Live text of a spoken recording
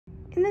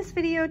In this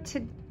video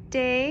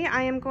today,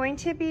 I am going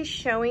to be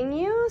showing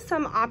you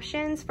some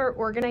options for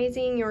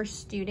organizing your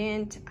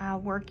student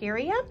work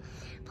area.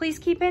 Please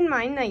keep in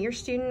mind that your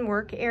student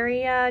work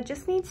area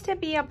just needs to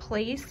be a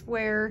place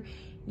where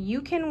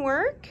you can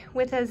work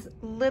with as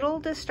little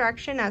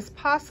distraction as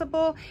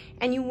possible,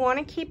 and you want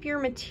to keep your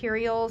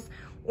materials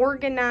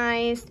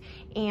organized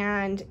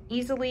and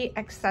easily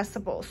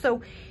accessible.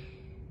 So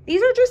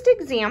these are just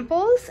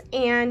examples,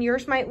 and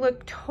yours might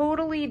look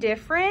totally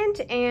different,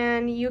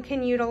 and you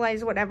can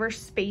utilize whatever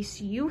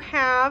space you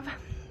have.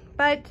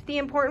 But the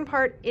important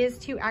part is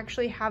to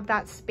actually have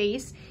that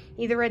space,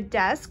 either a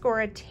desk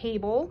or a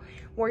table,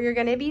 where you're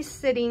going to be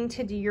sitting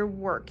to do your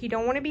work. You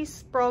don't want to be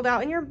sprawled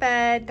out in your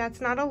bed. That's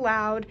not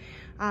allowed.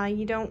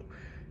 You don't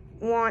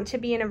want to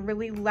be in a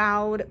really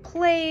loud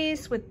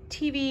place with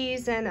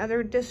TVs and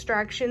other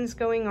distractions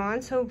going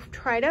on. So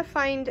try to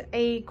find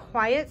a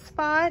quiet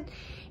spot.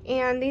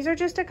 And these are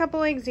just a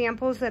couple of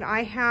examples that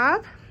I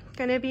have.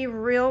 Gonna be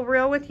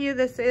real with you.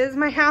 This is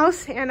my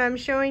house, and I'm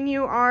showing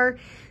you our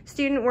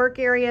student work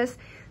areas.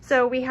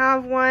 So we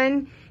have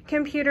one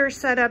computer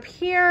set up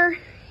here,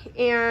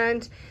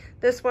 and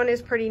this one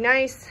is pretty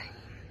nice.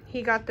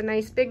 He got the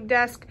nice big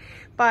desk,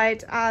 but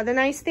the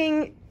nice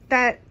thing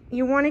that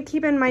you want to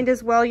keep in mind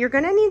as well, you're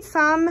gonna need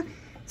some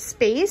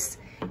space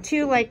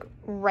to like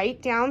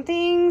write down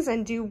things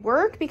and do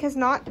work, because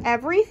not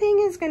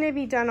everything is going to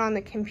be done on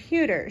the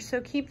computer.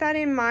 So keep that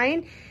in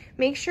mind.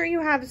 Make sure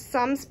you have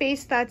some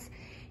space that's,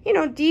 you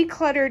know,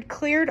 decluttered,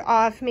 cleared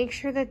off. Make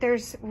sure that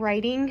there's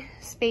writing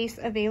space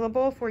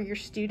available for your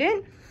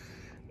student.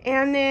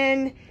 And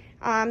then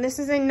this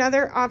is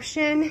another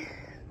option.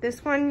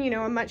 This one, you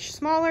know, a much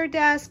smaller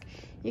desk.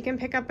 You can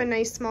pick up a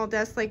nice small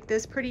desk like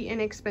this, pretty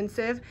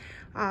inexpensive.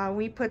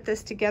 We put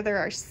this together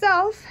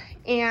ourselves,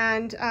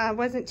 and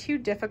wasn't too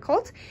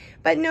difficult.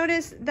 But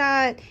notice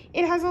that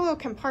it has a little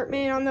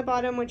compartment on the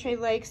bottom, which I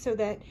like, so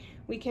that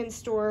we can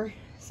store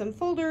some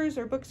folders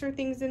or books or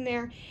things in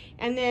there.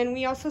 And then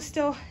we also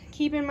still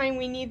keep in mind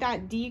we need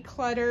that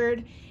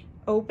decluttered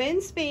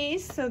open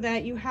space so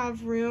that you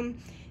have room,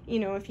 you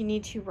know, if you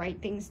need to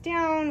write things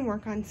down,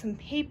 work on some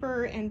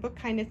paper and book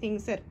kind of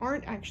things that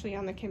aren't actually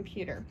on the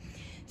computer.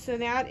 So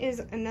that is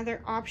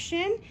another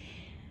option.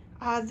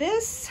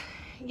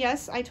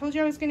 Yes, I told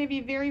you I was going to be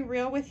very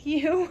real with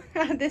you.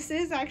 This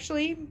is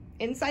actually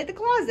inside the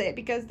closet,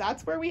 because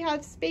that's where we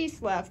have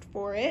space left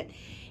for it.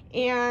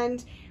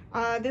 And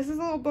this is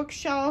a little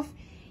bookshelf,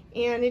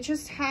 and it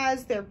just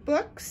has their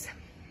books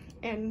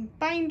and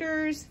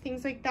binders,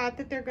 things like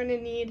that they're going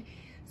to need.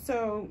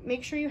 So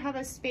make sure you have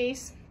a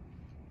space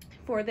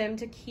for them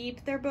to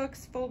keep their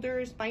books,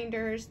 folders,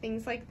 binders,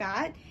 things like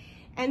that.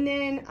 And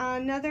then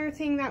another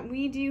thing that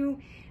we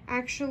do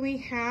actually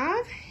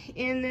have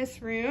in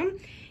this room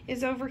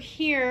is over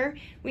here.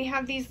 We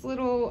have these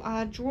little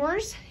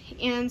drawers,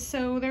 and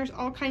so there's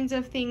all kinds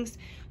of things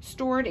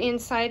stored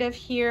inside of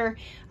here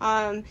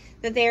that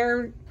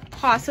they're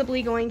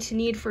possibly going to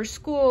need for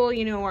school,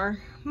 you know, our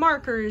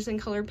markers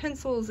and colored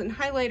pencils and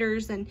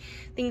highlighters and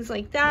things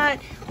like that.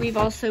 We've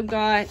also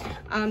got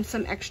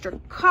some extra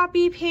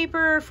copy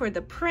paper for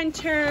the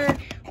printer.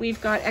 We've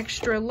got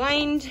extra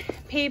lined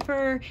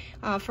paper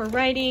for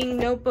writing,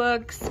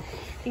 notebooks,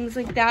 things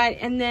like that.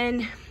 And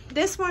then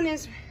this one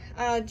is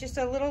just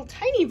a little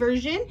tiny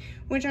version,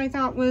 which I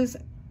thought was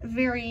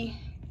very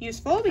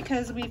useful,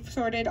 because we've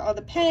sorted all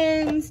the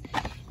pens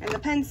and the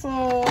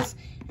pencils,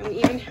 and we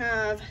even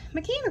have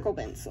mechanical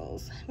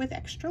pencils with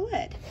extra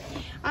lead.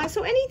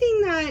 So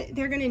anything that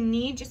they're going to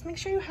need, just make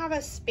sure you have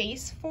a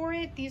space for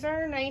it. These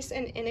are nice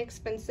and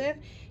inexpensive.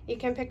 You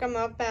can pick them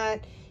up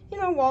at, you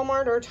know,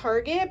 Walmart or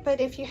Target,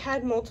 but if you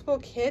had multiple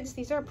kids,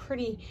 these are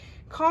pretty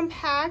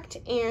compact,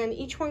 and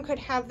each one could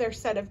have their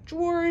set of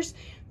drawers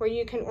where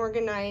you can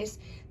organize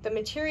the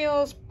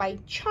materials by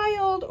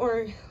child,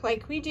 or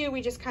like we do,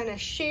 we just kind of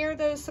share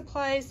those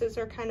supplies. Those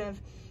are kind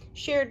of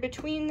shared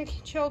between the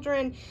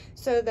children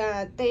so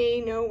that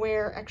they know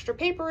where extra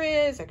paper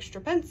is,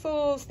 extra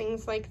pencils,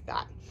 things like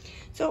that.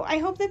 So I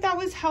hope that that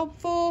was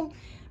helpful.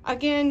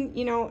 Again,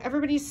 you know,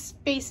 everybody's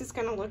space is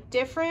going to look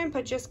different,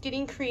 but just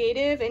getting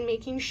creative and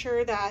making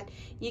sure that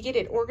you get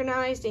it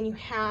organized and you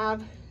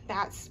have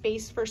that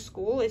space for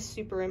school is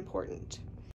super important.